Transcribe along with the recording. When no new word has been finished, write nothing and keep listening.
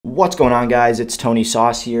What's going on, guys? It's Tony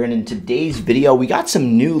Sauce here, and in today's video we got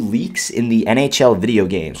some new leaks in the NHL video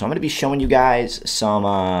game. So I'm going to be showing you guys some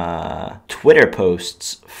Twitter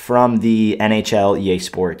posts from the NHL EA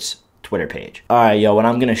Sports Twitter page. Alright, yo, what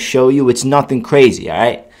I'm going to show you, it's nothing crazy,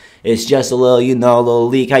 alright? It's just a little, a little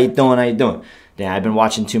leak. How you doing? Damn, I've been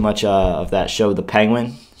watching too much of that show, The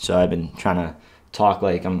Penguin, so I've been trying to talk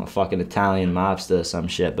like I'm a fucking Italian mobster or some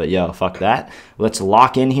shit, but yo, fuck that. Let's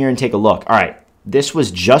lock in here and take a look. Alright. This was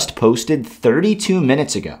just posted 32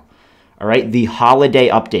 minutes ago. All right, the holiday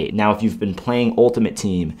update. Now, if you've been playing Ultimate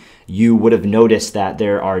Team, you would have noticed that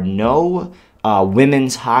there are no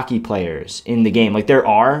women's hockey players in the game. Like, there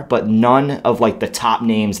are, but none of, like, the top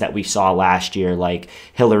names that we saw last year, like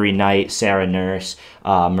Hillary Knight, Sarah Nurse,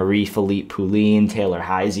 Marie-Philippe Poulin, Taylor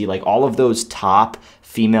Heisey. Like, all of those top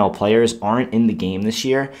female players aren't in the game this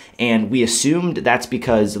year, and we assumed that's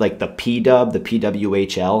because like the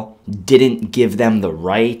PWHL didn't give them the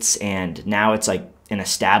rights, and now it's like an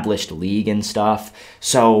established league and stuff.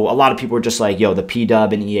 So a lot of people were just like, yo, the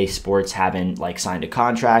PW and EA Sports haven't like signed a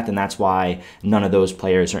contract, and that's why none of those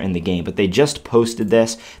players are in the game. But they just posted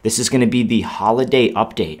this. This is going to be the holiday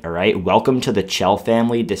update, all right? Welcome to the Chell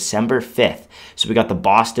family, December 5th. So we got the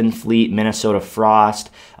Boston Fleet, Minnesota Frost,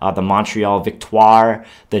 the Montreal Victoire,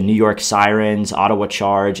 the New York Sirens, Ottawa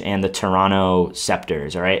Charge, and the Toronto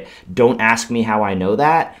Scepters, all right? Don't ask me how I know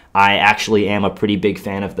that. I actually am a pretty big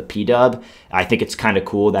fan of the PW. I think it's kind of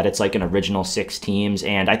cool that it's like an original 6 teams,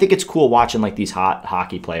 and I think it's cool watching like these hot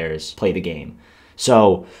hockey players play the game.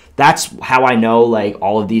 So that's how I know like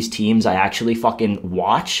all of these teams. I actually fucking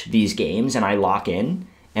watch these games and I lock in,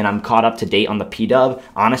 and I'm caught up to date on the PW.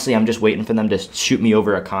 Honestly, I'm just waiting for them to shoot me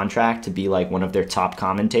over a contract to be like one of their top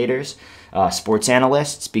commentators, sports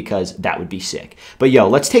analysts, because that would be sick. But yo,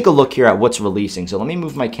 let's take a look here at what's releasing. So let me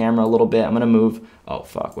move my camera a little bit. I'm going to move, oh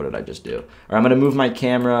fuck, what did I just do? All right, I'm going to move my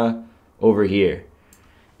camera over here.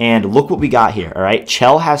 And look what we got here, all right?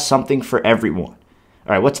 Chell has something for everyone.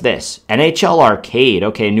 All right, what's this? NHL Arcade.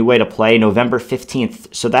 Okay, new way to play, November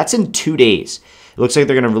 15th. So that's in 2 days. It looks like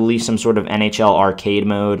they're going to release some sort of NHL arcade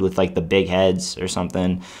mode with like the big heads or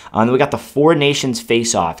something. Then we got the 4 Nations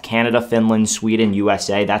face-off, Canada, Finland, Sweden,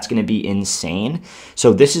 USA. That's going to be insane.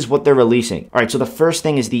 So this is what they're releasing. All right, so the first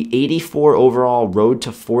thing is the 84 overall Road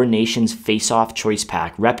to 4 Nations face-off choice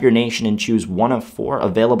pack. Rep your nation and choose one of 4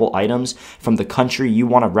 available items from the country you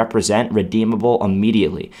want to represent, redeemable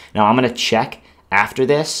immediately. Now I'm going to check after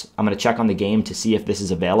this. I'm going to check on the game to see if this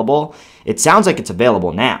is available. It sounds like it's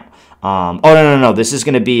available now. Oh, no. This is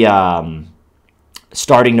going to be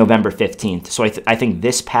starting November 15th. So I think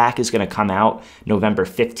this pack is going to come out November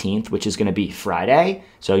 15th, which is going to be Friday.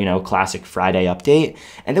 So, you know, classic Friday update.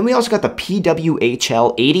 And then we also got the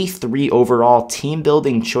PWHL 83 overall team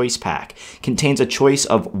building choice pack. Contains a choice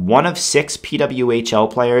of 1 of 6 PWHL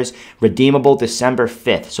players, redeemable December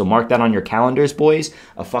 5th. So mark that on your calendars, boys.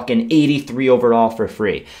 A fucking 83 overall for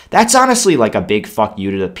free. That's honestly like a big fuck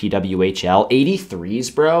you to the PWHL.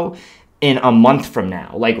 83s, bro. In a month from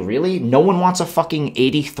now. Like, really? No one wants a fucking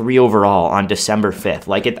 83 overall on December 5th.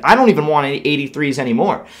 Like, I don't even want 83s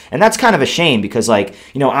anymore. And that's kind of a shame because, like,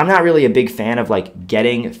 you know, I'm not really a big fan of, like,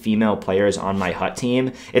 getting female players on my HUT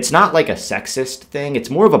team. It's not, like, a sexist thing.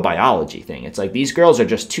 It's more of a biology thing. It's like, these girls are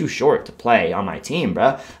just too short to play on my team,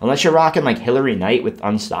 bruh. Unless you're rocking, like, Hillary Knight with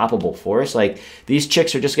unstoppable force. Like, these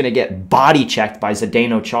chicks are just going to get body checked by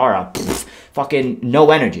Zdeno Chara. Pfft, fucking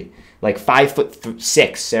no energy. Like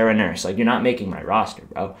 5'6", Sarah Nurse. Like, you're not making my roster,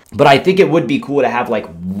 bro. But I think it would be cool to have like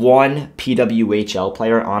 1 PWHL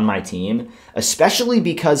player on my team, especially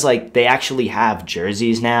because like they actually have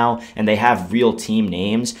jerseys now and they have real team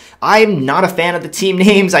names. I'm not a fan of the team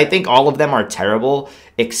names. I think all of them are terrible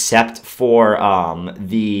except for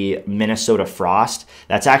the Minnesota Frost.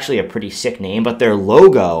 That's actually a pretty sick name, but their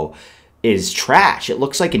logo is trash. It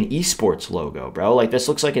looks like an esports logo, bro. Like, this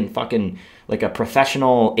looks like in fucking like a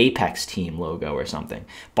professional Apex team logo or something.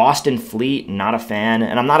 Boston Fleet, not a fan.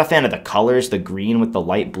 And I'm not a fan of the colors, the green with the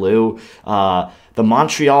light blue. The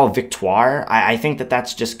Montreal Victoire, I think that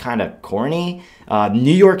that's just kind of corny.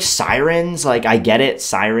 New York Sirens, like, I get it.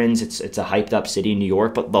 Sirens, it's a hyped up city, New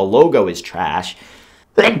York, but the logo is trash.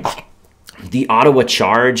 The Ottawa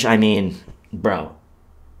Charge, I mean, bro,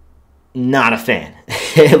 not a fan.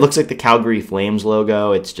 It looks like the Calgary Flames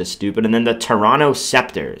logo. It's just stupid. And then the Toronto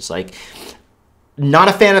Scepters. Like, not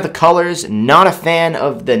a fan of the colors. Not a fan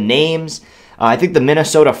of the names. I think the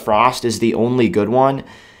Minnesota Frost is the only good one.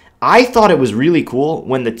 I thought it was really cool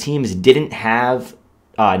when the teams didn't have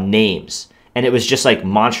names. And it was just like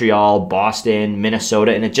Montreal, Boston,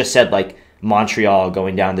 Minnesota. And it just said like Montreal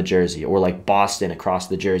going down the jersey, or like Boston across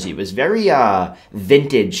the jersey. It was very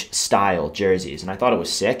vintage style jerseys, and I thought it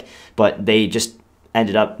was sick, but they just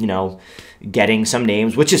ended up, getting some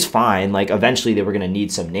names, which is fine. Like, eventually they were going to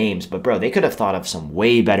need some names, but bro, they could have thought of some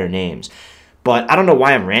way better names. But I don't know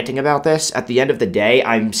why I'm ranting about this. At the end of the day,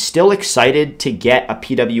 I'm still excited to get a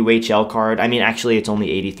PWHL card. I mean, actually, it's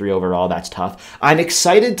only 83 overall. That's tough. I'm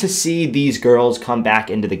excited to see these girls come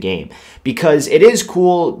back into the game because it is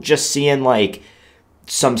cool just seeing, like,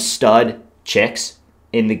 some stud chicks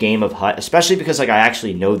in the game of Hut, especially because, like, I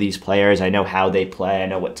actually know these players. I know how they play. I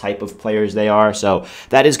know what type of players they are. So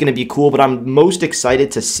that is going to be cool, but I'm most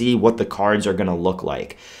excited to see what the cards are going to look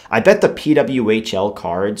like. I bet the PWHL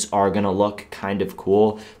cards are going to look kind of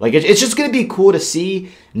cool. Like, it's just going to be cool to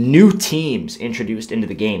see new teams introduced into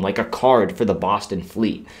the game, like a card for the Boston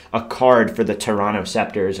Fleet, a card for the Toronto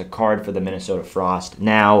Scepters, a card for the Minnesota Frost.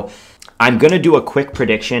 Now, I'm going to do a quick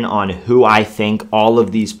prediction on who I think all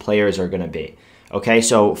of these players are going to be. Okay,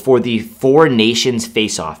 so for the Four Nations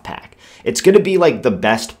Face-Off pack, it's going to be like the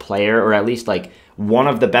best player, or at least like one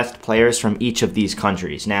of the best players from each of these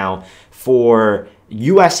countries. Now, for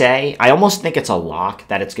USA, I almost think it's a lock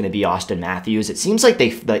that it's going to be Austin Matthews. It seems like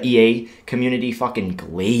the EA community fucking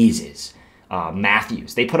glazes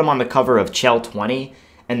Matthews. They put him on the cover of Chell 20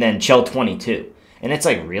 and then Chell 22. And it's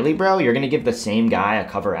like, really, bro? You're going to give the same guy a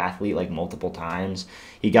cover athlete like multiple times?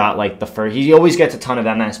 He got like the first, he always gets a ton of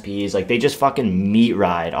MSPs. Like, they just fucking meat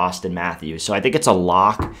ride Austin Matthews. So I think it's a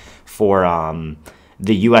lock for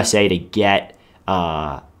the USA to get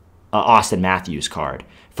a Austin Matthews card.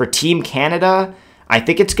 For Team Canada, I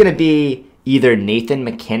think it's going to be either Nathan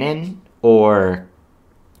McKinnon or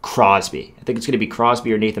Crosby. I think it's going to be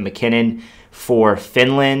Crosby or Nathan McKinnon. For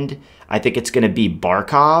Finland, I think it's going to be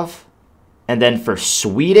Barkov. And then for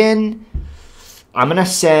Sweden, I'm going to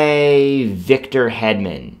say Victor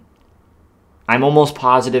Hedman. I'm almost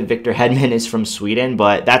positive Victor Hedman is from Sweden,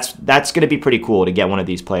 but that's going to be pretty cool to get one of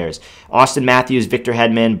these players. Austin Matthews, Victor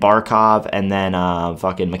Hedman, Barkov, and then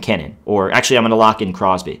fucking McKinnon. Or actually, I'm going to lock in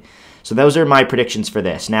Crosby. So those are my predictions for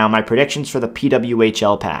this. Now, my predictions for the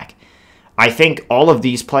PWHL pack. I think all of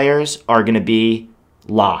these players are going to be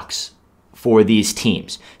locks for these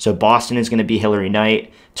teams. So Boston is going to be Hillary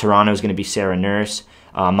Knight. Toronto is going to be Sarah Nurse.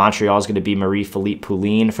 Montreal is going to be Marie-Philippe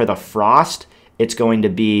Poulin. For the Frost, it's going to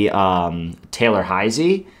be Taylor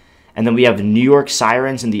Heisey. And then we have New York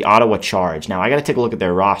Sirens and the Ottawa Charge. Now, I got to take a look at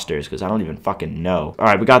their rosters because I don't even fucking know. All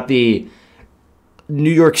right, we got the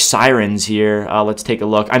New York Sirens here. Let's take a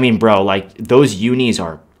look. I mean, bro, like, those unis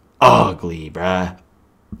are ugly, bruh.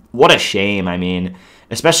 What a shame, I mean.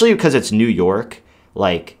 Especially because it's New York.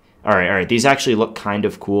 Like, all right. These actually look kind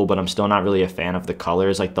of cool, but I'm still not really a fan of the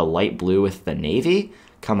colors. Like, the light blue with the navy.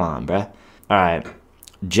 Come on, bruh. All right.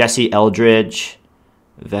 Jesse Eldridge.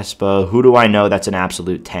 Vespa. Who do I know that's an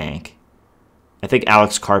absolute tank? I think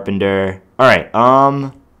Alex Carpenter. All right.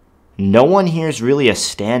 No one here is really a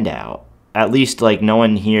standout. At least, like, no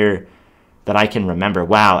one here that I can remember.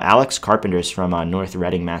 Wow, Alex Carpenter's from North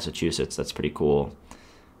Reading, Massachusetts. That's pretty cool.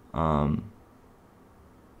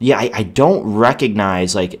 Yeah, I don't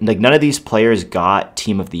recognize, like none of these players got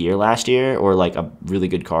Team of the Year last year or, like, a really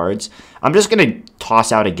good cards. I'm just going to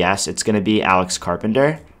toss out a guess. It's going to be Alex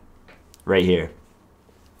Carpenter right here.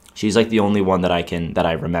 She's, like, the only one that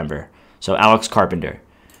I remember. So, Alex Carpenter.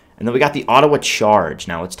 And then we got the Ottawa Charge.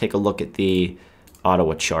 Now, let's take a look at the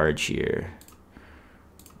Ottawa Charge here.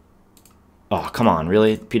 Oh, come on,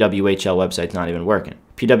 really? PWHL website's not even working.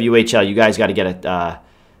 PWHL, you guys got to get a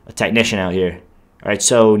technician out here. All right,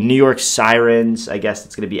 so New York Sirens, I guess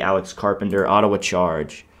it's going to be Alex Carpenter. Ottawa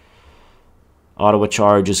Charge. Ottawa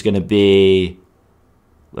Charge is going to be,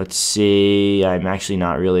 let's see, I'm actually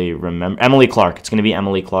not really remember. Emily Clark. It's going to be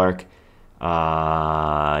Emily Clark.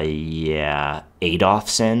 Yeah,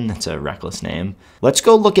 Adolfson. That's a reckless name. Let's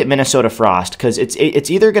go look at Minnesota Frost because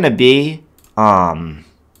it's either going to be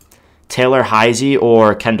Taylor Heisey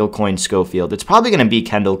or Kendall Coyne Schofield. It's probably going to be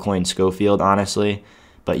Kendall Coyne Schofield, honestly.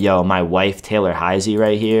 But, yo, my wife, Taylor Heisey,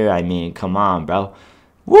 right here. I mean, come on, bro.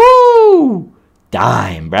 Woo!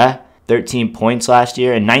 Dime, bruh. 13 points last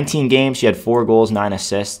year. In 19 games, she had 4 goals, 9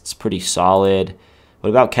 assists. Pretty solid.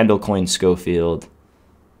 What about Kendall Coyne Schofield?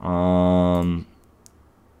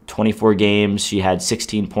 24 games. She had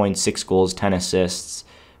 16 points, 6 goals, 10 assists.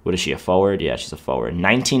 What is she, a forward? Yeah, she's a forward.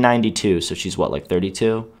 1992, so she's what, like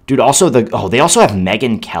 32? Dude, also they also have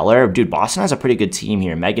Megan Keller. Dude, Boston has a pretty good team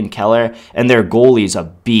here. Megan Keller, and their goalie's a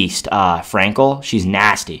beast. Frankel, she's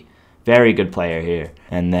nasty. Very good player here.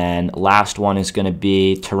 And then last one is going to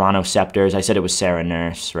be Toronto Scepters. I said it was Sarah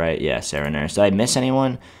Nurse, right? Yeah, Sarah Nurse. Did I miss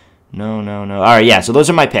anyone? No. All right, yeah, so those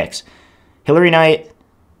are my picks. Hillary Knight,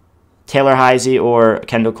 Taylor Heisey or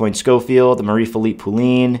Kendall Coyne-Schofield, the Marie-Philippe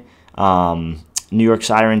Poulin. New York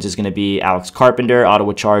Sirens is going to be Alex Carpenter.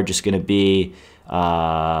 Ottawa Charge is going to be,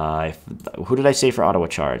 who did I say for Ottawa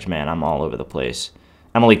Charge? Man, I'm all over the place.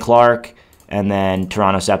 Emily Clark. And then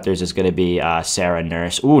Toronto Scepters is going to be Sarah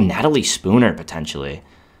Nurse. Ooh, Natalie Spooner, potentially.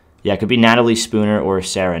 Yeah, it could be Natalie Spooner or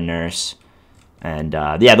Sarah Nurse. And,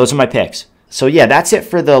 yeah, those are my picks. So, yeah, that's it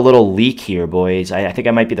for the little leak here, boys. I think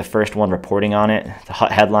I might be the first one reporting on it. The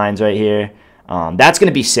headlines right here. That's going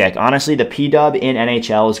to be sick. Honestly, the P-Dub in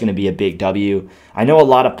NHL is going to be a big W. I know a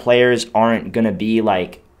lot of players aren't going to be,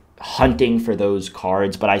 like, hunting for those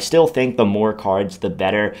cards, but I still think the more cards, the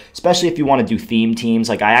better, especially if you want to do theme teams.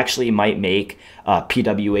 Like, I actually might make a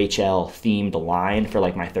PWHL themed line for,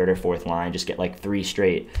 like, my third or fourth line. Just get, like, 3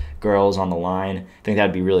 straight girls on the line. I think that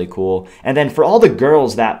would be really cool. And then for all the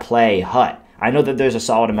girls that play Hut, I know that there's a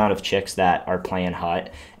solid amount of chicks that are playing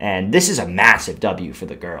Hut, and this is a massive W for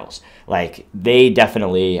the girls. Like, they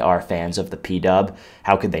definitely are fans of the P-Dub.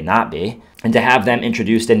 How could they not be? And to have them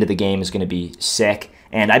introduced into the game is going to be sick.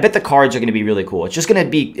 And I bet the cards are going to be really cool. It's just going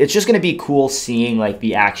to be cool seeing like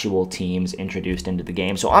the actual teams introduced into the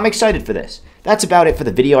game. So I'm excited for this. That's about it for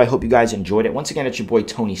the video. I hope you guys enjoyed it. Once again, it's your boy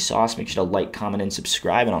Tony Sauce. Make sure to like, comment, and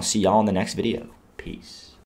subscribe, and I'll see y'all in the next video. Peace.